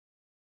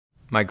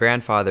My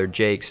grandfather,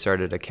 Jake,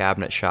 started a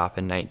cabinet shop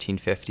in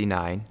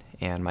 1959,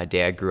 and my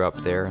dad grew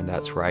up there, and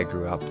that's where I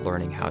grew up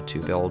learning how to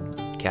build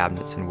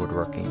cabinets and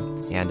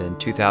woodworking. And in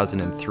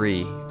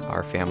 2003,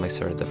 our family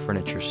started the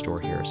furniture store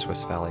here,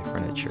 Swiss Valley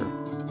Furniture.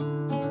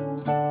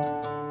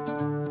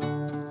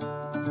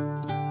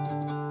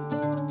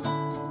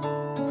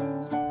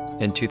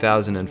 In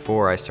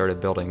 2004, I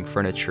started building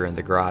furniture in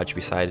the garage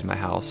beside my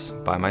house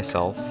by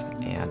myself,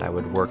 and I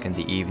would work in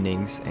the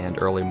evenings and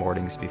early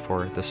mornings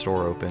before the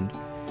store opened.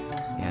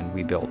 And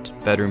we built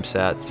bedroom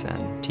sets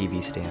and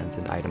TV stands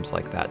and items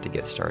like that to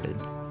get started.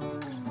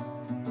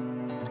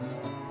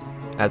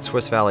 At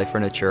Swiss Valley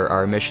Furniture,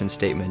 our mission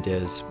statement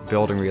is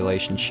building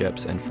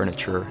relationships and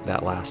furniture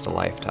that last a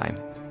lifetime.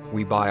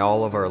 We buy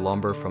all of our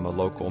lumber from a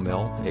local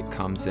mill. It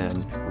comes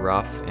in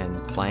rough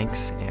and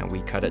planks, and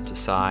we cut it to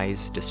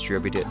size,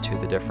 distribute it to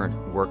the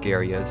different work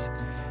areas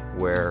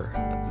where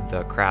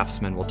the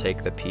craftsman will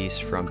take the piece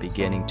from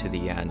beginning to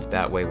the end.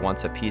 That way,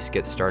 once a piece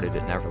gets started,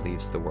 it never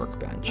leaves the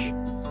workbench.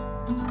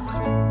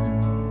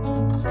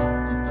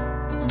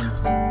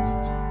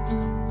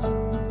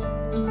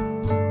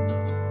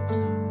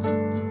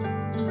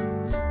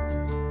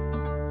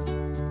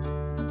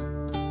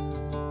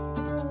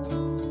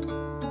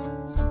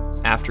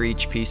 After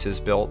each piece is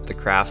built, the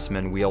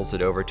craftsman wheels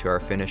it over to our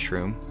finish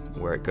room,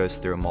 where it goes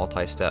through a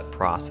multi-step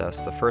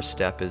process. The first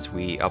step is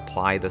we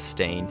apply the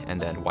stain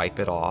and then wipe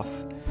it off.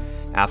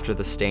 After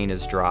the stain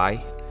is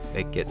dry,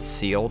 it gets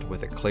sealed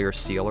with a clear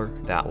sealer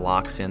that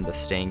locks in the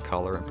stain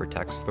color and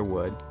protects the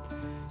wood.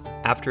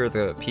 After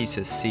the piece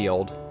is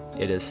sealed,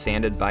 it is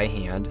sanded by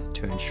hand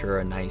to ensure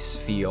a nice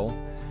feel.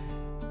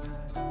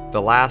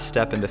 The last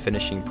step in the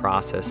finishing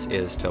process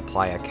is to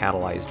apply a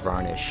catalyzed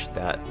varnish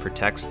that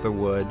protects the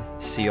wood,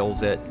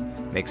 seals it,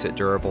 makes it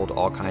durable to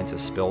all kinds of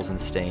spills and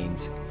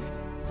stains.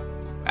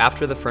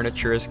 After the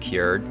furniture is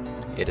cured,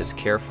 it is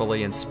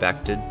carefully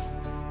inspected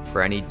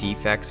for any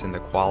defects in the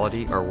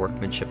quality or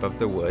workmanship of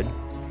the wood.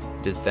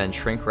 It is then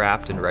shrink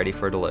wrapped and ready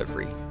for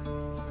delivery.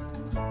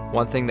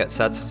 One thing that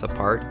sets us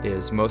apart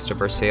is most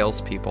of our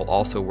salespeople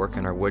also work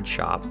in our wood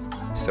shop,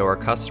 so our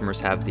customers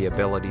have the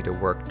ability to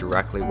work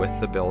directly with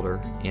the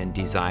builder in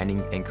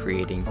designing and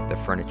creating the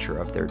furniture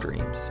of their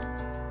dreams.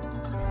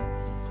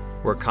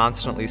 We're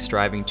constantly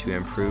striving to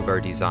improve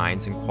our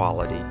designs and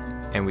quality,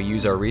 and we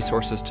use our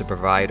resources to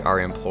provide our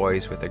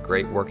employees with a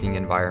great working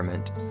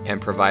environment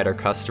and provide our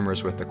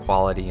customers with the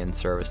quality and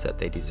service that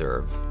they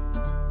deserve.